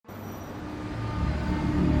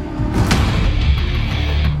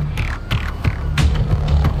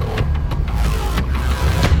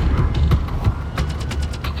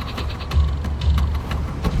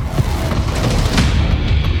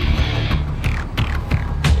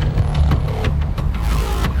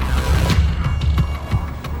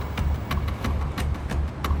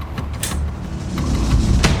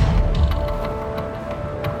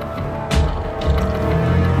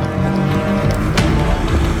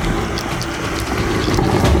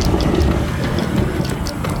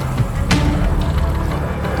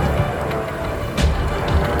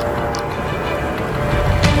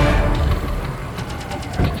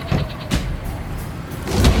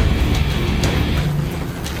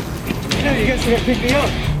you guys are gonna pick me up.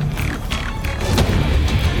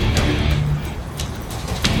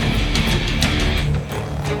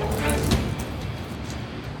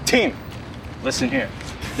 Team, listen here.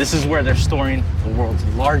 This is where they're storing the world's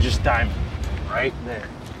largest diamond, right there.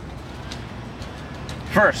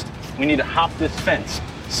 First, we need to hop this fence,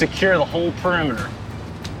 secure the whole perimeter.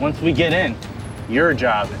 Once we get in, your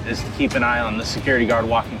job is to keep an eye on the security guard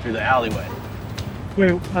walking through the alleyway.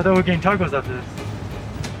 Wait, I thought we were getting tacos after this.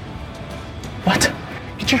 What?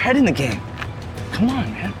 Get your head in the game. Come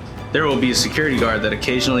on, man. There will be a security guard that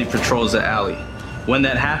occasionally patrols the alley. When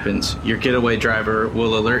that happens, your getaway driver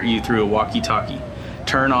will alert you through a walkie-talkie.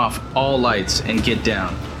 Turn off all lights and get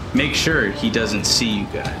down. Make sure he doesn't see you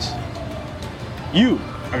guys. You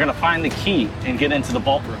are gonna find the key and get into the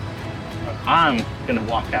vault room. I'm gonna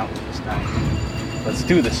walk out with this guy. Let's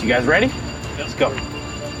do this. You guys ready? Let's go.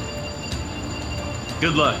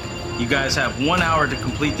 Good luck. You guys have 1 hour to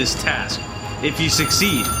complete this task. If you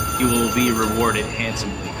succeed, you will be rewarded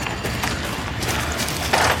handsomely.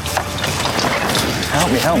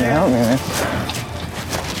 Help me, man.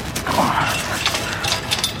 Come on.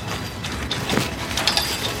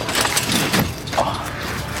 Oh.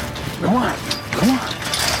 Come on.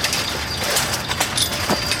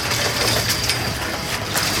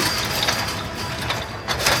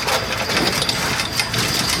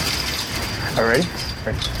 All right,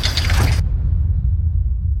 ready?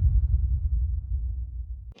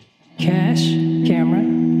 Cash, camera,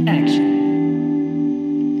 action.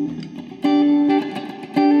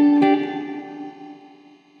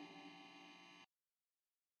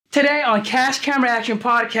 Today on Cash, Camera, Action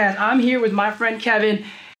podcast, I'm here with my friend Kevin.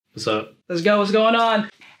 What's up? Let's go. What's going on?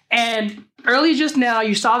 And early just now,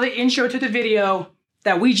 you saw the intro to the video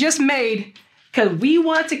that we just made because we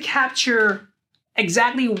want to capture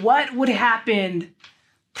exactly what would happen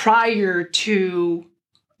prior to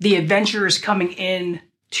the adventurers coming in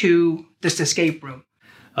to this escape room.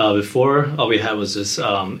 Before, all we had was just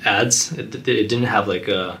ads. It didn't have like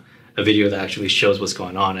a video that actually shows what's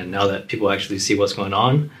going on. And now that people actually see what's going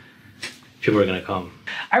on, people are going to come.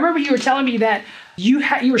 I remember you were telling me that you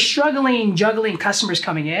were struggling juggling customers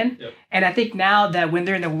coming in. Yep. And I think now that when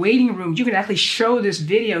they're in the waiting room, you can actually show this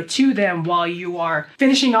video to them while you are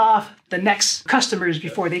finishing off the next customers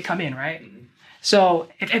before they come in, right? Mm-hmm. So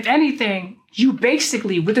if anything, you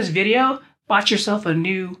basically, with this video, bought yourself a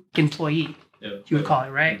new employee, you would call it,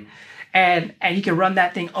 right? Mm-hmm. And you can run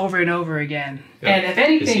that thing over and over again. Yep. And if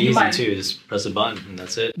anything, it's easy you might too. Just press a button and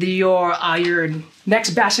that's it. Your next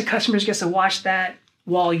batch of customers gets to watch that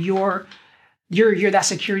while you're that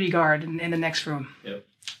security guard in the next room. Yep.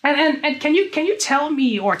 And can you tell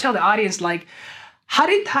me or tell the audience, like, how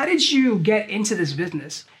did you get into this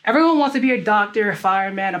business? Everyone wants to be a doctor, a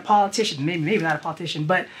fireman, a politician. Maybe not a politician,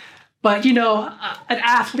 but you know, an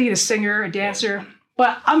athlete, a singer, a dancer.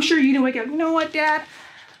 But I'm sure you didn't wake up. You know what, Dad?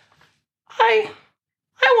 I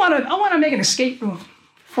want to make an escape room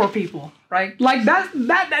for people, right? Like that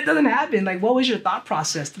doesn't happen. Like, what was your thought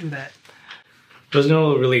process to do that? There's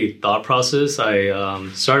no really thought process. I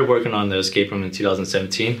started working on the escape room in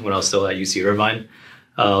 2017 when I was still at UC Irvine.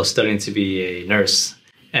 I was studying to be a nurse,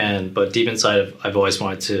 but deep inside, I've always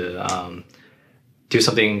wanted to do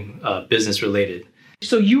something business related.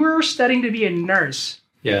 So you were studying to be a nurse.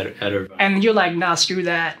 Yeah, at Irvine. And you're like, nah, screw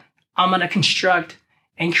that. I'm gonna construct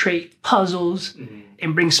and create puzzles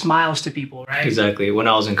and bring smiles to people, right? Exactly. When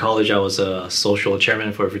I was in college, I was a social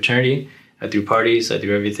chairman for a fraternity. I threw parties, I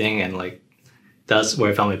threw everything, and like that's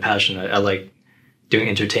where I found my passion. I like doing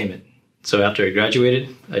entertainment. So after I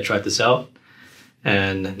graduated, I tried this out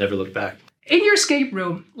and never looked back. In your escape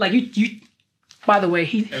room, like you by the way,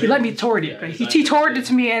 he let me tour it. Yeah, right? He toured it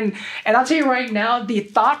to me, and I'll tell you right now, the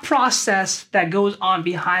thought process that goes on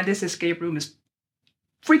behind this escape room is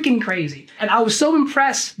freaking crazy. And I was so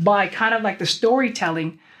impressed by kind of like the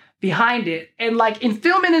storytelling behind it. And like in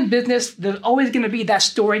film and in business, there's always going to be that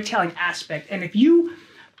storytelling aspect. And if you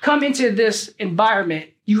come into this environment,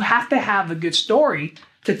 you have to have a good story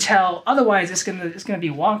to tell. Otherwise, it's gonna be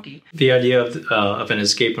wonky. The idea of an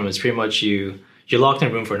escape room is pretty much you're locked in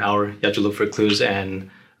a room for an hour. You have to look for clues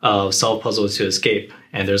and solve puzzles to escape.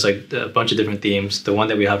 And there's like a bunch of different themes. The one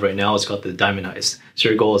that we have right now is called the Diamond Heist. So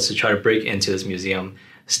your goal is to try to break into this museum,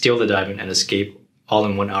 steal the diamond, and escape all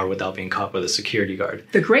in 1 hour without being caught by the security guard.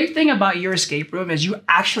 The great thing about your escape room is you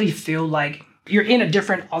actually feel like you're in a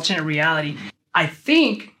different alternate reality. I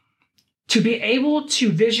think to be able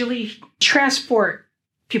to visually transport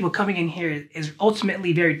people coming in here is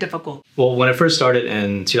ultimately very difficult. Well, when I first started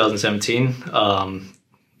in 2017,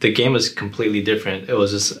 the game was completely different. It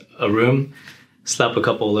was just a room, slap a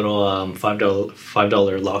couple little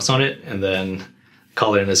 $5 locks on it, and then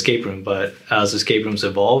call it an escape room. But as escape rooms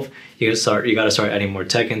evolve, you got to start adding more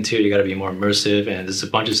tech into it. You got to be more immersive, and there's a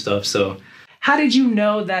bunch of stuff. So, how did you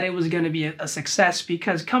know that it was going to be a success?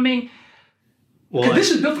 Because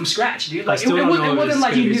this was built from scratch, dude. Like, it wasn't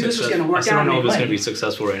like you knew this was going to work out. I still don't know if it's going to be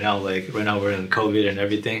successful right now. Like right now, we're in COVID and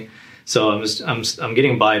everything. So I'm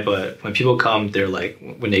getting by. But when people come, they're like,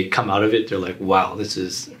 when they come out of it, they're like, wow, this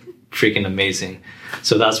is freaking amazing.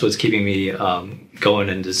 So that's what's keeping me going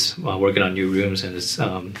and just working on new rooms and just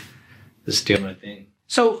doing my thing.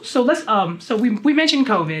 So let's so we mentioned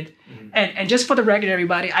COVID, and just for the record,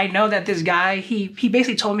 everybody, I know that this guy he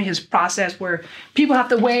basically told me his process where people have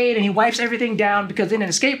to wait and he wipes everything down because in an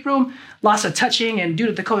escape room, lots of touching, and due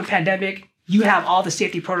to the COVID pandemic, you have all the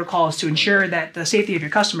safety protocols to ensure that the safety of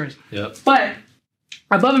your customers. Yep. But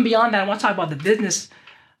above and beyond that, I want to talk about the business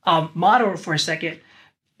model for a second.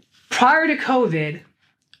 Prior to COVID,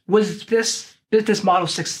 was this business model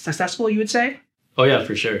successful, you would say? Oh, yeah,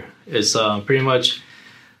 for sure. It's pretty much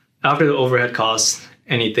after the overhead costs,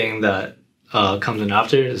 anything that comes in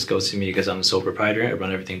after, this goes to me because I'm a sole proprietor. I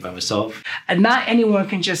run everything by myself. And not anyone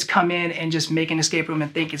can just come in and just make an escape room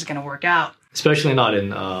and think it's going to work out. Especially not in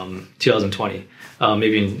 2020.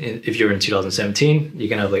 Maybe if you're in 2017, you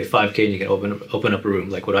can have like 5K and you can open up a room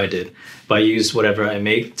like what I did. But I use whatever I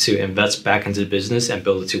make to invest back into the business and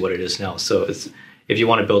build it to what it is now. So if you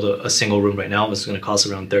want to build a single room right now, it's going to cost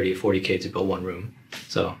around 30, 40K to build one room.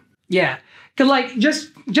 So yeah, because like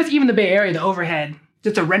just even the Bay Area, the overhead,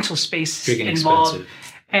 just a rental space freaking involved. Expensive.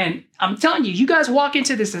 And I'm telling you, you guys walk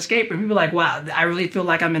into this escape room, you're like, wow, I really feel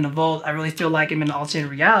like I'm in a vault. I really feel like I'm in an alternate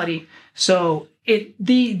reality. So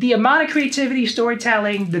the amount of creativity,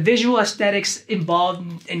 storytelling, the visual aesthetics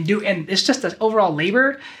involved and it's just the overall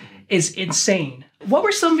labor is insane. What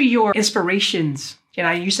were some of your inspirations?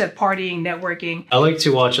 You said partying, networking. I like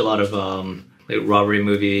to watch a lot of like robbery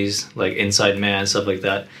movies, like Inside Man, stuff like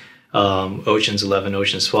that. Ocean's 11,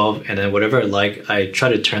 Ocean's 12, and then whatever I like, I try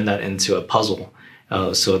to turn that into a puzzle,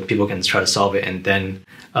 so people can try to solve it, and then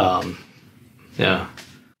yeah.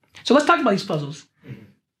 So let's talk about these puzzles.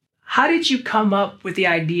 How did you come up with the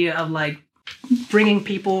idea of like bringing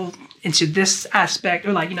people into this aspect,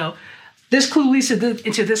 or like this clue leads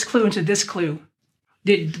into this clue into this clue?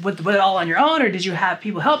 Was it all on your own, or did you have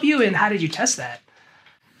people help you, and how did you test that?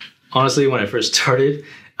 Honestly, when I first started,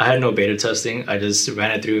 I had no beta testing. I just ran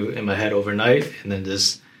it through in my head overnight, and then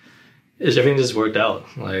everything just worked out.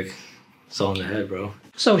 Like, it's all in the head, bro.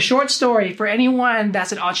 So, short story, for anyone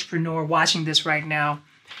that's an entrepreneur watching this right now,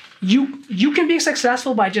 you can be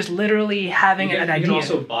successful by just literally having an idea. You can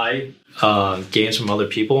also buy games from other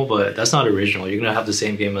people, but that's not original. You're gonna have the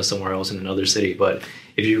same game as somewhere else in another city. But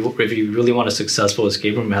if you really want a successful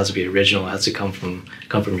escape room, it has to be original. It has to come from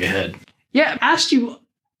your head. Yeah, I asked you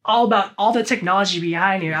all about all the technology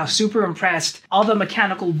behind it. I was super impressed. All the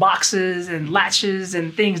mechanical boxes and latches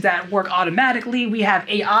and things that work automatically. We have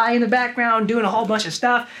AI in the background doing a whole bunch of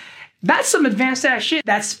stuff. That's some advanced ass shit.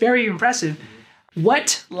 That's very impressive.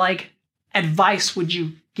 What advice would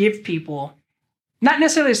you give people? Not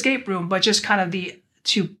necessarily escape room, but just kind of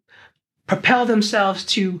to propel themselves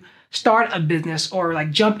to start a business or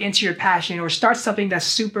like jump into your passion or start something that's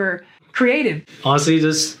super creative. Honestly,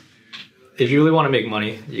 just if you really want to make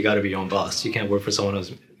money, you got to be your own boss. You can't work for someone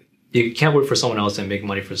else. You can't work for someone else and make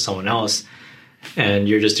money for someone else, and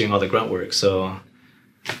you're just doing all the grunt work. So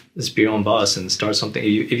just be your own boss and start something.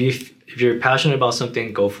 If you're passionate about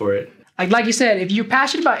something, go for it. Like you said, if you're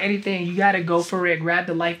passionate about anything, you got to go for it. Grab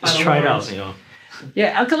the life by the horns. Just try it out,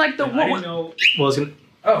 Yeah, I could like the. I didn't know what was gonna.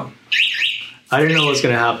 Oh. I didn't know what was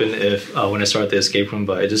gonna happen if when I started the escape room,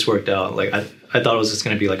 but it just worked out. Like I thought it was just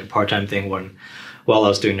gonna be like a part-time thing while I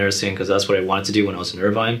was doing nursing, because that's what I wanted to do when I was in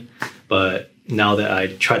Irvine. But now that I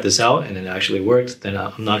tried this out and it actually worked, then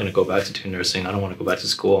I'm not gonna go back to doing nursing. I don't want to go back to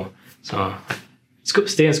school. So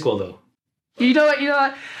stay in school though. You know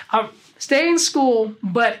what? Stay in school,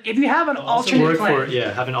 but if you have an alternate plan,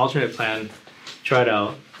 have an alternate plan. Try it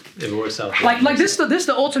out. If it works out. Like this is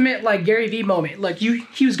the ultimate like Gary Vee moment. Like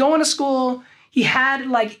he was going to school. He had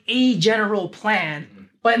like a general plan,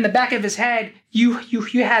 but in the back of his head, you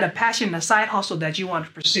had a passion, a side hustle that you wanted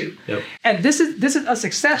to pursue. Yep. And this is a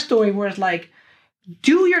success story where it's like,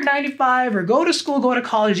 do your 9 to 5 or go to school, go to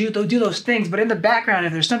college, do those things. But in the background,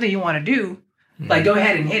 if there's something you want to do, like go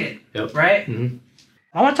ahead and hit it. Yep. Right. Mm-hmm.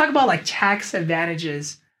 I want to talk about like tax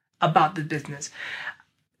advantages about the business.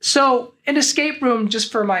 So an escape room,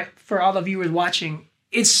 just for all the viewers watching,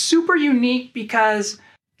 it's super unique because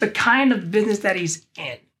the kind of business that he's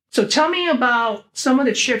in. So tell me about some of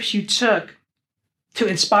the trips you took to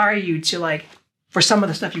inspire you to for some of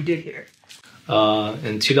the stuff you did here.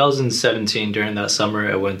 In 2017, during that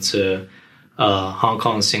summer, I went to Hong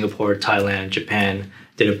Kong, Singapore, Thailand, Japan.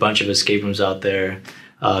 Did a bunch of escape rooms out there,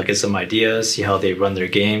 get some ideas, see how they run their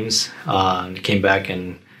games. Came back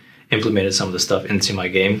and implemented some of the stuff into my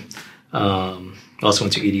game. Also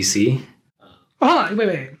went to EDC. Hold on,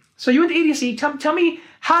 wait. So you went to EDC. Tell me,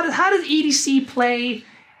 how does EDC play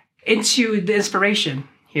into the inspiration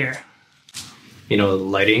here?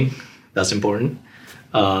 Lighting, that's important.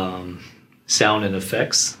 Sound and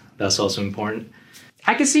effects, that's also important.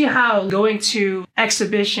 I can see how going to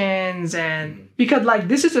exhibitions and because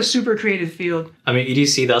this is a super creative field. I mean,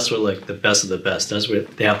 EDC, that's where the best of the best. That's where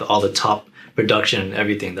they have all the top production and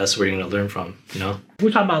everything. That's where you're gonna learn from.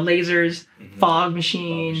 We're talking about lasers, fog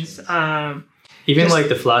machines. Even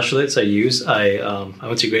the flashlights I use. I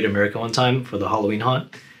went to Great America one time for the Halloween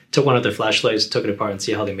hunt. Took one of their flashlights, took it apart, and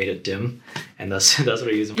see how they made it dim, and that's what I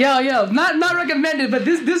use. Yo, not recommended, but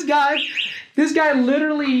this guy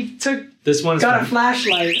literally got a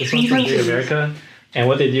flashlight. This one's from Great America, and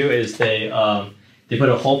what they do is they put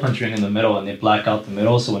a hole punch ring in the middle and they black out the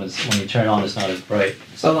middle, so when you turn it on, it's not as bright.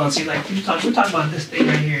 So hold on, see, we're talking about this thing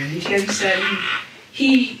right here. He said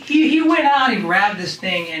he went out and grabbed this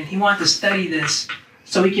thing and he wanted to study this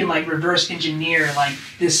so he can reverse engineer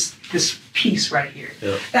this piece right here.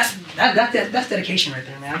 Yeah. That's dedication right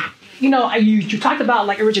there, man. You talked about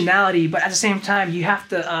originality, but at the same time you have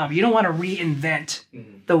to you don't want to reinvent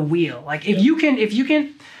the wheel. If you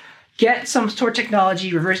can get some sort of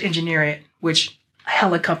technology, reverse engineer it, which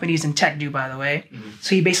hella companies in tech do, by the way. Mm-hmm.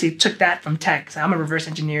 So he basically took that from tech. So I'm gonna reverse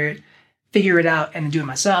engineer it, figure it out, and do it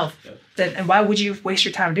myself. Yep. And why would you waste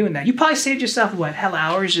your time doing that? You probably saved yourself hella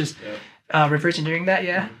hours just reverse engineering that,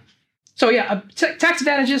 yeah. Mm-hmm. So yeah, tax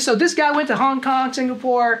advantages. So this guy went to Hong Kong,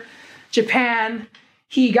 Singapore, Japan.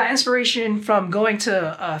 He got inspiration from going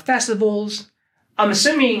to festivals. I'm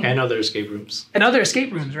assuming and other escape rooms.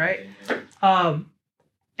 Right?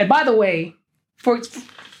 And by the way, for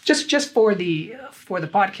just for the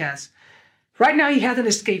podcast, right now he has an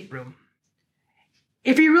escape room.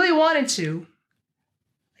 If he really wanted to,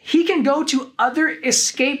 he can go to other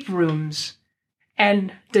escape rooms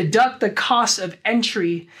and deduct the cost of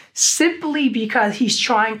entry simply because he's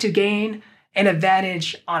trying to gain an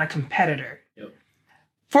advantage on a competitor. Yep.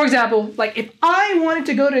 For example, if I wanted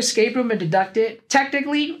to go to escape room and deduct it,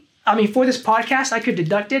 technically, for this podcast, I could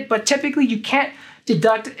deduct it, but typically you can't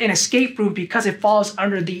deduct an escape room because it falls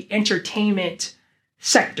under the entertainment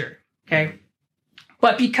sector, okay?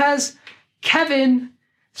 But because Kevin's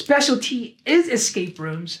specialty is escape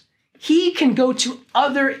rooms, he can go to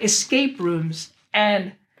other escape rooms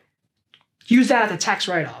and use that as a tax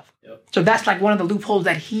write-off. Yep. So that's one of the loopholes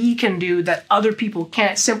that he can do that other people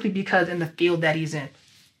can't simply because in the field that he's in.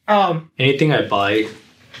 Anything I buy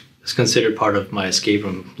is considered part of my escape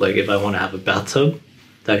room. If I want to have a bathtub,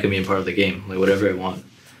 that can be a part of the game, whatever I want.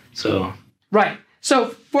 So right. So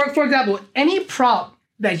for example, any prop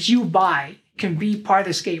that you buy can be part of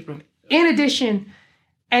the escape room. In addition,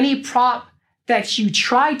 any prop that you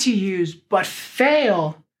try to use but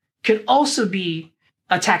fail could also be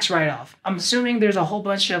a tax write-off. I'm assuming there's a whole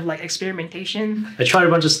bunch of experimentation. I tried a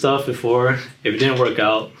bunch of stuff before. If it didn't work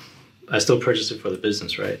out, I still purchased it for the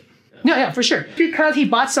business, right? Yeah, for sure. Because he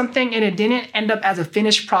bought something and it didn't end up as a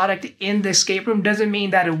finished product in the escape room doesn't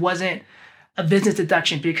mean that it wasn't a business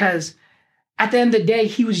deduction, because at the end of the day,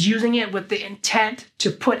 he was using it with the intent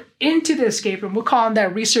to put into the escape room. We're calling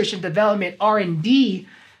that research and development, R&D,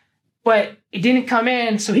 but it didn't come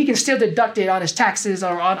in, so he can still deduct it on his taxes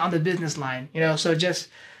or on the business line.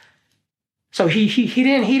 So he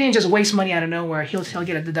didn't just waste money out of nowhere. He'll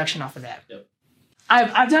get a deduction off of that. Yep.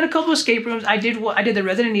 I've done a couple of escape rooms. I did the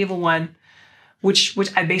Resident Evil one, which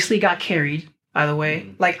I basically got carried, by the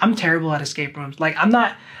way. Mm-hmm. I'm terrible at escape rooms.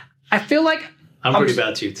 I feel like I'm pretty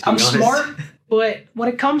bad too, to be honest. Smart, but when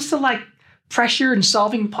it comes to pressure and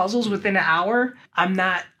solving puzzles within an hour, I'm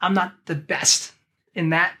not the best in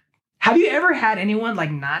that. Have you ever had anyone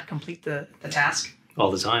not complete the task? All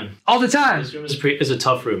the time. All the time. This room is a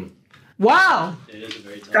tough room. Wow. It is a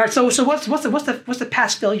very tough. All right. So what's the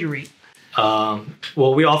pass failure rate?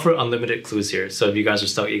 Well, we offer unlimited clues here. So if you guys are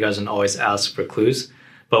stuck, you guys can always ask for clues.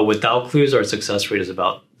 But without clues, our success rate is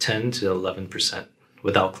about 10 to 11%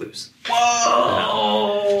 without clues.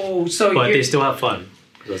 Whoa! But they still have fun.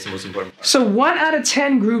 That's the most important part. So 1 out of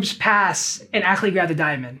 10 groups pass and actually grab the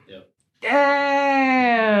diamond. Yep.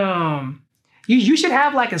 Damn. You should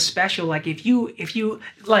have a special, if you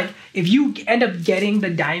end up getting the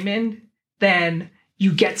diamond, then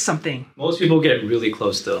you get something. Most people get really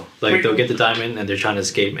close though. They'll get the diamond and they're trying to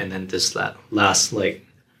escape, and then this last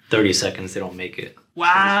 30 seconds they don't make it.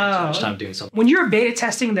 Wow. So much time doing something. When you were beta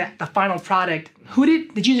testing the final product,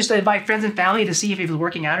 did you just invite friends and family to see if it was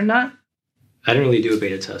working out or not? I didn't really do a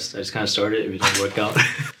beta test. I just kind of started. It didn't work out.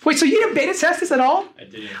 Wait, so you didn't beta test this at all? I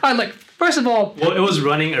didn't. All right, like, first of all... Well, it was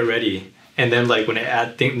running already. And then, like, when I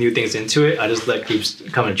add new things into it, I just let groups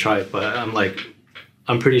come and try it. But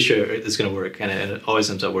I'm pretty sure it's going to work. And it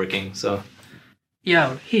always ends up working, so...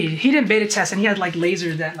 Yo, he didn't beta test, and he had, like,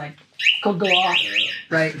 lasers that, like, could go off,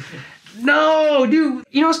 right? No, dude.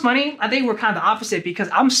 You know what's funny? I think we're kind of the opposite because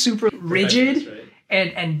I'm super rigid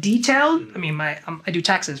and detailed. I mean, I do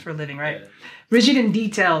taxes for a living, right? Yeah. Rigid and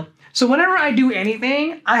detailed. So whenever I do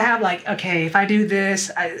anything, I have like, okay, if I do this,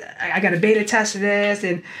 I got to beta test this,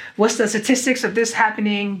 and what's the statistics of this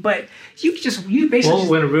happening? But you basically. Well,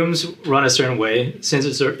 when rooms run a certain way, since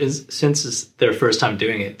it's their first time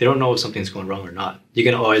doing it, they don't know if something's going wrong or not. You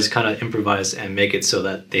can always kind of improvise and make it so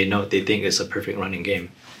that they think it's a perfect running game.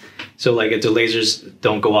 So like if the lasers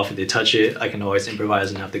don't go off if they touch it, I can always improvise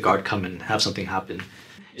and have the guard come and have something happen.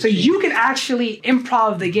 So you can actually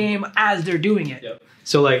improv the game as they're doing it. Yep.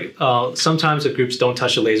 So like sometimes the groups don't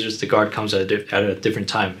touch the lasers, the guard comes at a different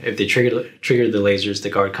time. If they trigger the lasers, the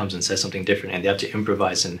guard comes and says something different, and they have to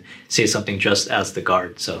improvise and say something just as the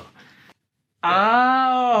guard. So.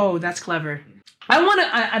 Oh, that's clever. I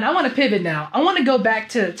want to pivot now. I want to go back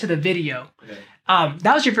to the video. Okay.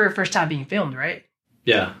 That was your very first time being filmed, right?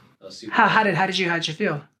 Yeah. How did you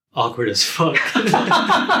feel? Awkward as fuck.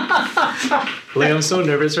 Like I'm so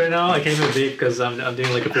nervous right now. I can't even vape because I'm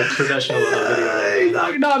doing like a professional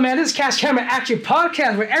video. No, man, this is Cast Camera Action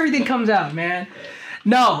podcast where everything comes out, man.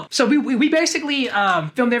 No, so we basically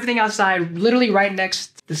filmed everything outside, literally right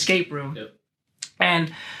next to the escape room. Yep.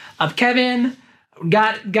 And Kevin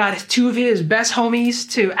got two of his best homies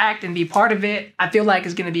to act and be part of it. I feel like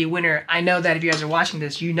it's gonna be a winner. I know that if you guys are watching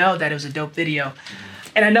this, you know that it was a dope video. Mm-hmm.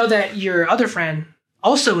 And I know that your other friend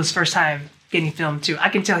also was first time getting filmed too. I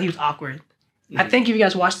can tell he was awkward. Mm-hmm. I think if you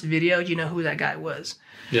guys watched the video, you know who that guy was.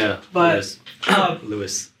 Yeah, but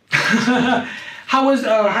Lewis. How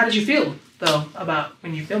did you feel though about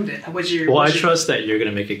when you filmed it? I trust that you're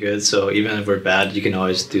gonna make it good. So even if we're bad, you can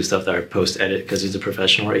always do stuff that are post edit because he's a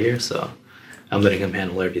professional right here. So I'm letting him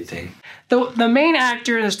handle everything. The main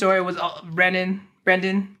actor in the story was Brendan,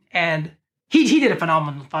 and he did a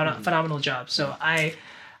phenomenal job. So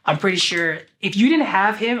I'm pretty sure if you didn't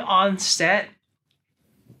have him on set,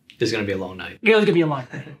 it's gonna be a long night. It was gonna be a long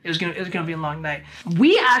night. It was gonna be a long night.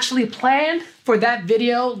 We actually planned for that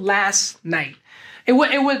video last night. It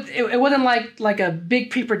wasn't like a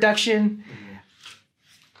big pre-production. Mm-hmm.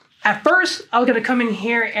 At first, I was gonna come in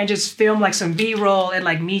here and just film like some B-roll and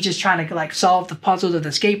like me just trying to like solve the puzzles of the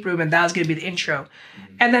escape room, and that was gonna be the intro.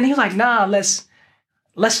 Mm-hmm. And then he was like, "Nah, let's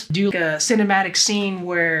do like a cinematic scene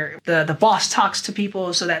where the boss talks to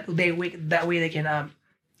people so that way they can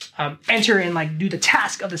enter and like do the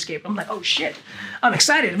task of the escape." I'm like, "Oh shit, I'm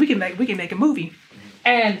excited. We can make a movie."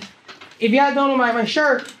 And if you guys don't know my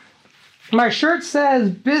shirt says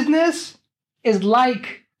 "Business is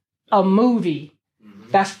like a movie."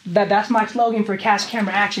 That's my slogan for Cast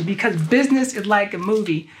Camera Action, because business is like a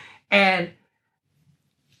movie, and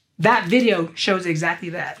that video shows exactly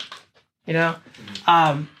that. You know,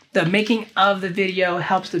 the making of the video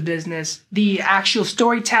helps the business. The actual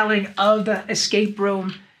storytelling of the escape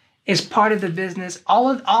room is part of the business. All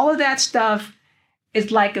of that stuff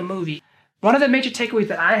is like a movie. One of the major takeaways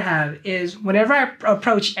that I have is whenever I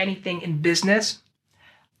approach anything in business,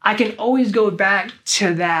 I can always go back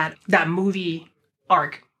to that movie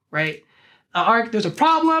arc, right? There's a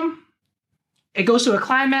problem, it goes to a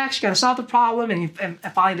climax, you gotta solve the problem, and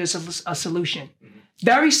finally there's a solution. Mm-hmm.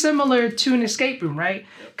 Very similar to an escape room, right?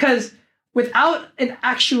 Because without an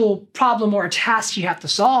actual problem or a task you have to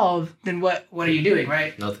solve, then what are you doing,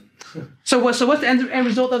 right? Nothing. So what's the end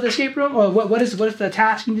result of the escape room? Or what is the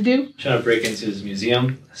task you need to do? Trying to break into this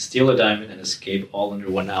museum, steal a diamond, and escape all under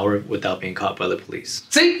 1 hour without being caught by the police.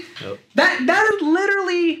 See? Yep. That is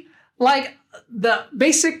literally like the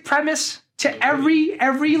basic premise to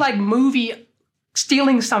every like movie,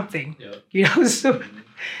 stealing something. Yep. You know, so,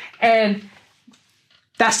 and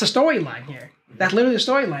that's the storyline here. That's literally the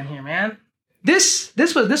storyline here, man. This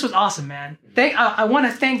was awesome, man. I want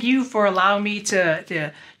to thank you for allowing me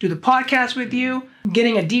to do the podcast with you,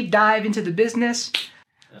 getting a deep dive into the business.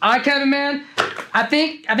 All right, Kevin, man. I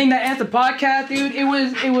think that ends the podcast, dude. It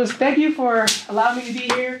was. Thank you for allowing me to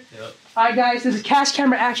be here. Yep. All right, guys. This is Cast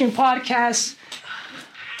Camera Action Podcast.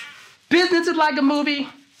 Business is like a movie.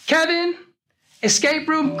 Kevin, Escape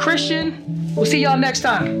Room, Christian. We'll see y'all next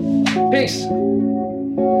time. Peace.